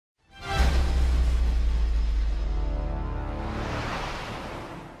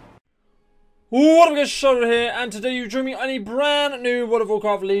What up guys, Shadow here, and today you join me on a brand new World of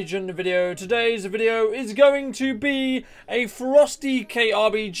Warcraft Legion video. Today's video is going to be a Frosty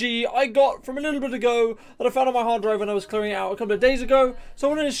KRBG I got from a little bit ago that I found on my hard drive when I was clearing it out a couple of days ago. So I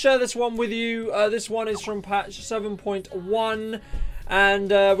wanted to share this one with you. This one is from patch 7.1. And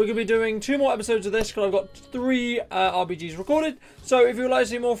we're going to be doing 2 more episodes of this because I've got 3 RBGs recorded. So if you would like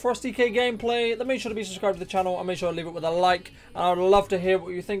to see more Frosty K gameplay, then make sure to be subscribed to the channel and make sure to leave it with a like. And I would love to hear what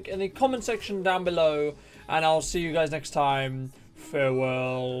you think in the comment section down below. And I'll see you guys next time.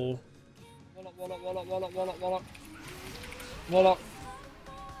 Farewell. Warlock.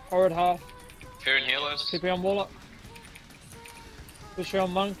 Forward half. Fear and healers. TP on Warlock. Push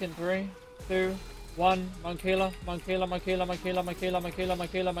on Monk in 3, 2, 1, monk healer.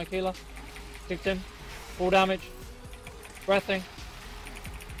 Kicked him. Full damage. Breathing.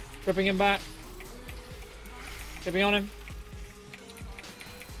 Gripping him back. Tipping on him.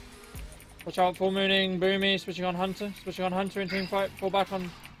 Watch out, full mooning, boomy, switching on hunter in team fight. Fall back on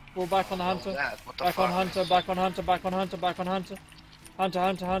the hunter. Back on hunter.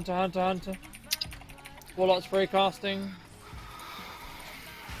 Hunter. Warlock's free casting.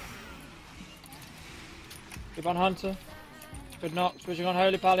 Keep on hunter. Good knock. Switching on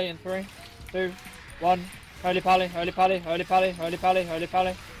holy pally in 3, 2, 1. Holy pally.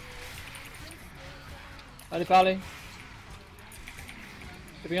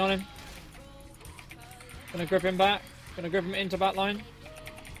 Keeping on him. Gonna grip him back. Gonna grip him into back line.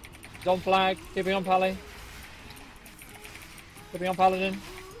 He's on flag. Keeping on pally. Keeping on paladin.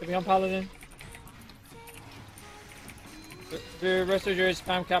 Do rest of your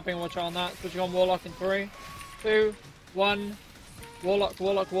spam capping. Watch out on that. Switching on warlock in 3, 2, 1. Warlock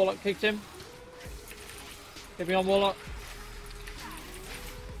kicked him. Keeping on warlock.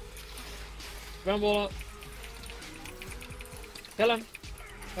 Kill him.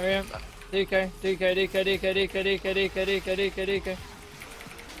 There we go. DK.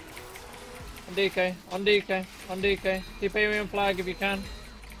 On DK. Keep me on flag if you can.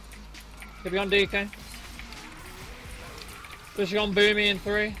 Keep me on DK. Pushing on Boomy in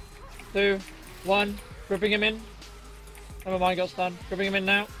 3, 2, 1. Gripping him in. Never mind, got stunned. Gripping him in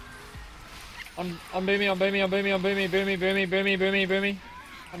now. On Boomy.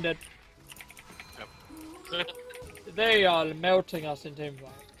 I'm dead. Yep. They are melting us in team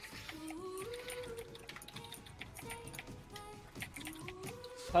fight.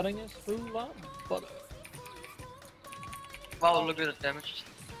 Cutting us full up. Wow, look at the damage.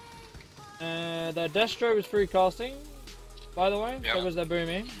 Their Destro is free casting, by the way. Yep. So was their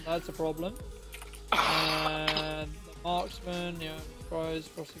Boomy. That's a problem. And the Marksman, yeah, prize,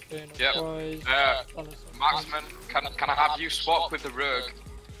 Frosty Queen, prize. Marksman, can I have you swap with the Rogue?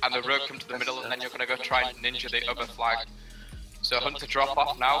 And the Rogue come to the middle, and then you're gonna go try and ninja the other flag. So Hunter drop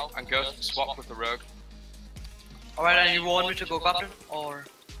off now and go swap with the Rogue. Alright, and you want me to go captain, or?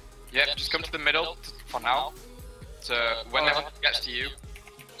 Yep, just come to the middle for now. So when the Hunter gets to you,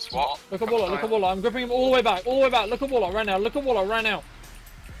 swap. Look at Warlock. I'm gripping him all the way back. Look at Warlock right now.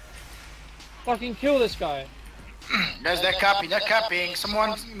 Fucking kill this guy. There's that capping.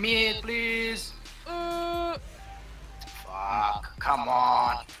 Someone me, please. Fuck, come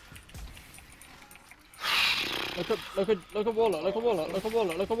on. Look at Warlock.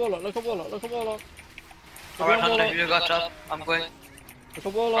 Alright, Hunter, you got up. I'm going. Look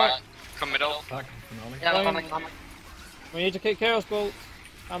at Warlock. Right, come middle. Yeah, I'm coming. We need to kick Chaos Bolt.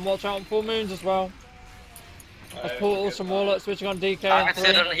 And watch out on full moons as well. Let's pull some Warlock, switching on DK. I can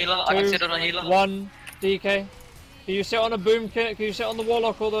sit on a healer. 1, DK. Can you sit on a boom kit? Can you sit on the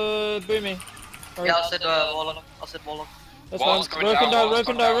Warlock or the Boomy? Yeah, I'll sit Warlock. That's fine. Rook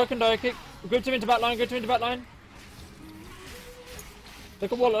and die. Kick. Gripped him into back line. Look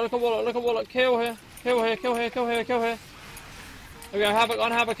at Warlock. Kill here. Okay, Havoc.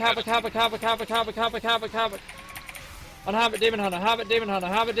 On Havoc. On Havoc, Demon Hunter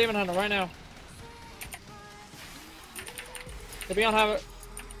right now. Get me on Havoc.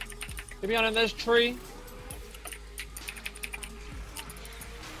 Get me on him, there's tree.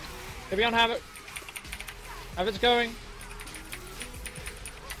 Get me on Havoc. Havoc's going.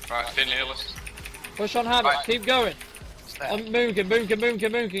 Right, fin healers. Push on Havoc, Right. keep going. On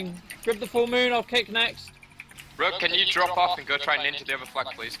Moonkin. Grip the full moon, I'll kick next. Rogue, can you drop off and go try and ninja the other flag,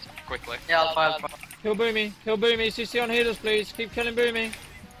 please? Quickly. Yeah, I'll fire. Kill Boomy. CC on healers, please. Keep killing Boomy.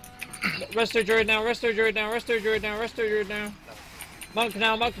 Resto Druid now. Monk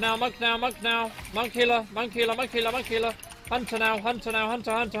now. Monk healer. Hunter now.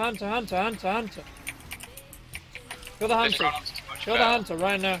 Kill the Hunter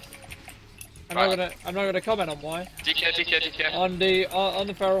right now. I'm not gonna comment on why. DK. On the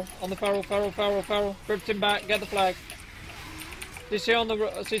feral, feral. Gripped him back. Get the flag. CC on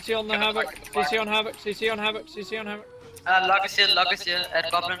the havoc. CC on havoc. CC on havoc. Log is here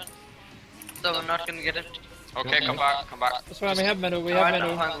at Goblin. So we're not gonna get it. Okay, come back. That's fine. We have middle.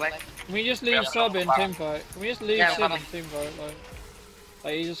 Can we just leave sub in teamfight? Can we just leave sub in teamfight?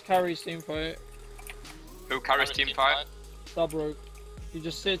 Like he just carries teamfight. Who carries teamfight? Sub rogue. He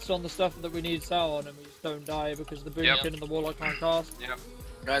just sits on the stuff that we need Sal on, and we just don't die because the boomkin and the warlock can't cast. Yep.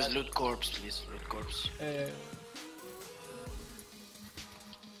 Guys, loot corpse, please. Loot corpse. Yeah.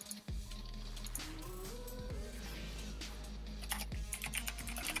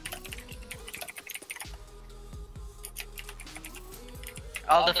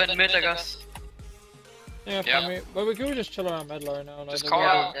 I'll defend mid, I guess. Yeah, fine. But we could just chill around mid right now. Like Just call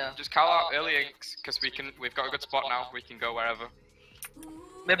out early because we've got a good spot now. We can go wherever.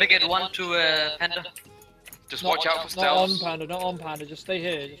 Maybe get one to Panda. Just watch out for Not stealth. not on Panda. Just stay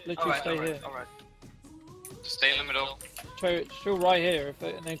here. Just literally stay here. Alright. Just stay in the middle. Chill right here,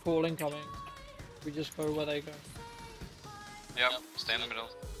 and then call incoming. We just go where they go. Yep, stay in the middle.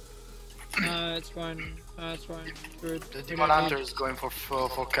 It's fine. It's fine. Good. The Demon Hunter is going for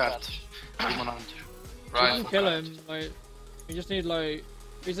cut. Demon Hunter. Right. You can kill him. Like, we just need like.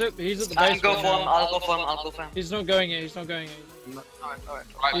 He's at the base. I'll go for him. He's not going yet. Alright.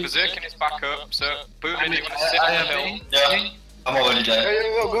 Right, Berserkin is back up. So, Boomin, you want to sit on the hill? Yeah, I'm already there.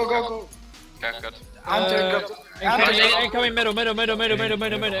 Go. Okay, good. Hunter, go. Incoming middle. That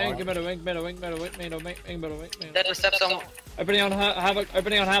will step some. Opening on havoc.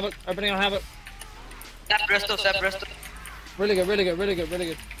 Step resto. Really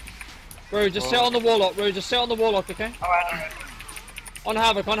good. Bro, just sit on the warlock. Okay? Alright. On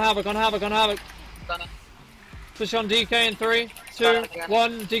havoc. Done. Push on DK in 3, 2,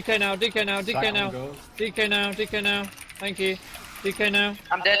 1. DK now. Thank you. DK now.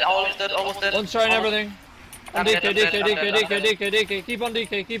 I'm dead, almost dead. One try and everything. On I'm dead, I'm dead. DK. Keep on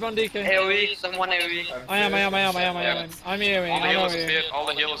DK. AoE, someone AoE. I am. I'm here. All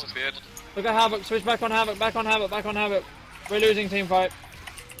the healers have feared. Look at havoc. Switch back on havoc. We're losing team fight.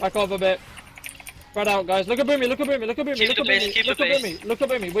 Back off a bit. Spread out, guys. Look at Boomy. Keep the pace. Look at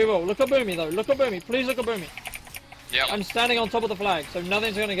Boomy. We will. Look at Boomy though. Please look at Boomy. Yep. I'm standing on top of the flag, so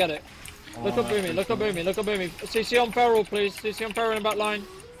nothing's gonna get it. Look at Boomy. CC on Feral, please. CC on Feral in back line.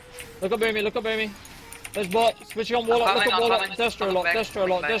 Look at Boomy. There's bot. Switching on Warlock. Look at Warlock. Destro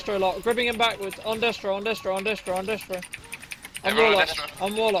lock. Gripping him backwards. On Destro.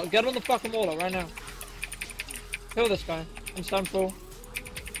 On Warlock. Get on the fucking Warlock right now. Kill this guy. I'm stand full.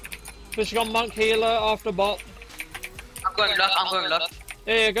 Switching on Monk healer after bot. I'm going lock.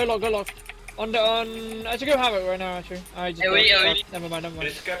 Yeah, go lock. Actually go Havoc right now, actually. AoE. Never mind.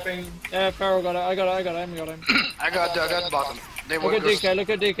 It's capping. Yeah, Feral got it. I got him. I got bottom. They Look at DK. Look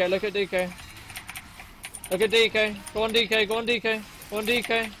at DK. Go on DK.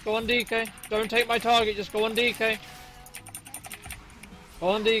 Don't take my target, just go on DK. Go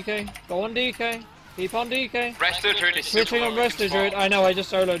on DK. Keep on DK. Resto Druid is super Switching on low, Resto Druid. I know, I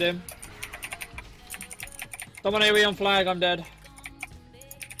just soloed him. Someone AoE on flag, I'm dead.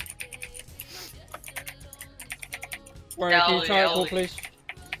 Where can you try it, call, please?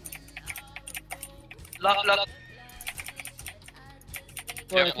 Lock.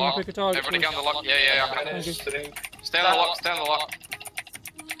 Where Yep, can you pick a target, everybody please? get on the lock. Yeah. Thank you. Stay on the lock.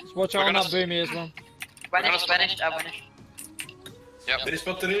 Just watch out on that Boomy as well. Vanished. Yep. Dit is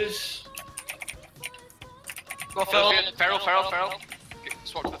wat er is. Go Feral. Feral.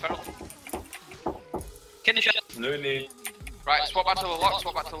 Swap to the Feral. Can you shot? Nee, nee. Right, swap back to the lock.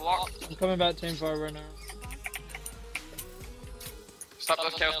 I'm coming back team fire right now. Stop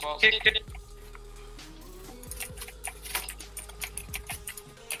those chaos balls. Kick.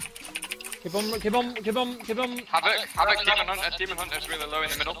 Keep on. Havoc, Demon Hunter is really low in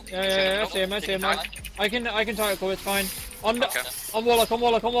the middle. Yeah, I see him. I can target call, it's fine. On Warlock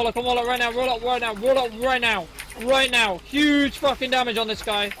right now. Huge fucking damage on this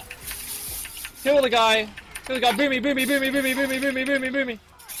guy. Kill the guy. Boomy.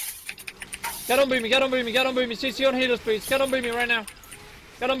 Get on Boomy. CC on healers, please. Get on Boomy right now.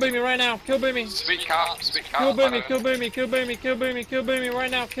 Kill Boomy. Sweet cat. Kill Boomy right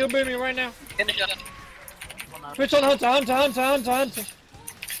now. Can you shot? Switch on Hunter.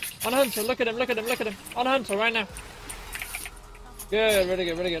 On Hunter, look at him. On Hunter right now. Good, really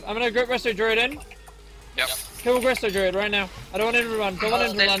good. I'm gonna grip Resto Druid in. Yep. Kill Resto Druid right now. I don't want him to run.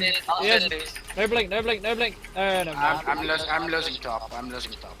 Yes. No blink. No, I'm losing top.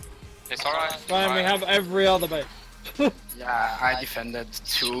 It's alright. Fine, we have every other base. Yeah, I defended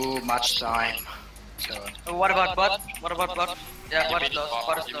too much time. So What about bot? What about bot? Yeah, bot is lost.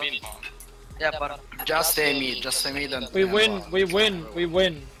 Bot is You lost. mean Yeah, bot. just stay mid and We win, we win, we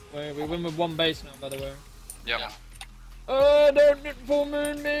win. We win with one base now, by the way. yeah. Don't full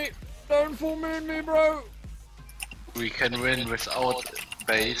moon me! Don't full moon me, bro! We can win without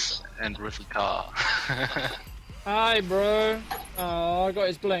base and with a car. Hi, bro. Oh, I got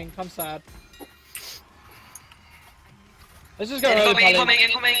his blink. I'm sad. Let's just go early, Paladin.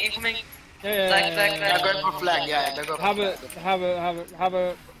 Incoming. Yeah. They're going for flag, yeah, they're going for flag. Have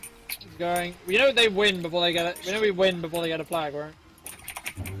a. It's going. We know they win before they get it. We know we win before they get a flag, right?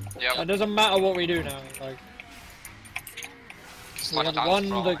 Yeah. It doesn't matter what we do now. Like we have won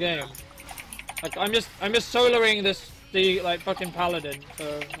the game. Like I'm just soloing the fucking paladin.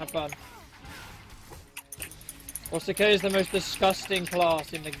 So have fun. What's the case? The most disgusting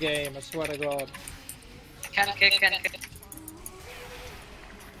class in the game. I swear to God. Can kick.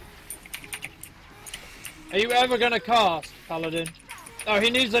 Are you ever gonna cast, Paladin? Oh, he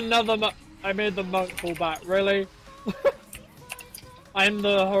needs another I made the monk pull back, really? I'm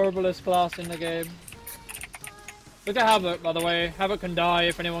the horriblest class in the game. Look at Havoc, by the way. Havoc can die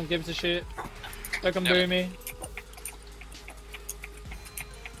if anyone gives a shit. Look him do me.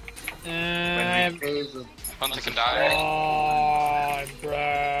 Hunter can die. Oh, I'm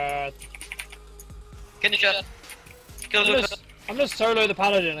breath. Can you shot? Kill Luca. I'm just solo the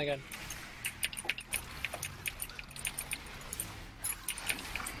Paladin again.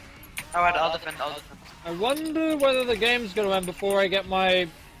 Alright, I'll defend. I wonder whether the game's gonna end before I get my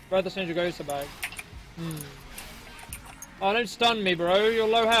Brother Stranger Ghost back. Oh, don't stun me, bro. You're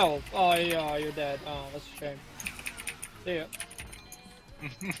low health. Oh, yeah, you're dead. Oh, that's a shame. See ya.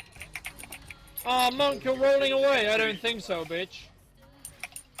 Oh, Monk, you're rolling away. I don't think so, bitch.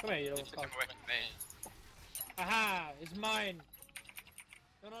 Come here, you little fuck. Away from me. Aha, it's mine.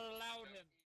 You're not allowed.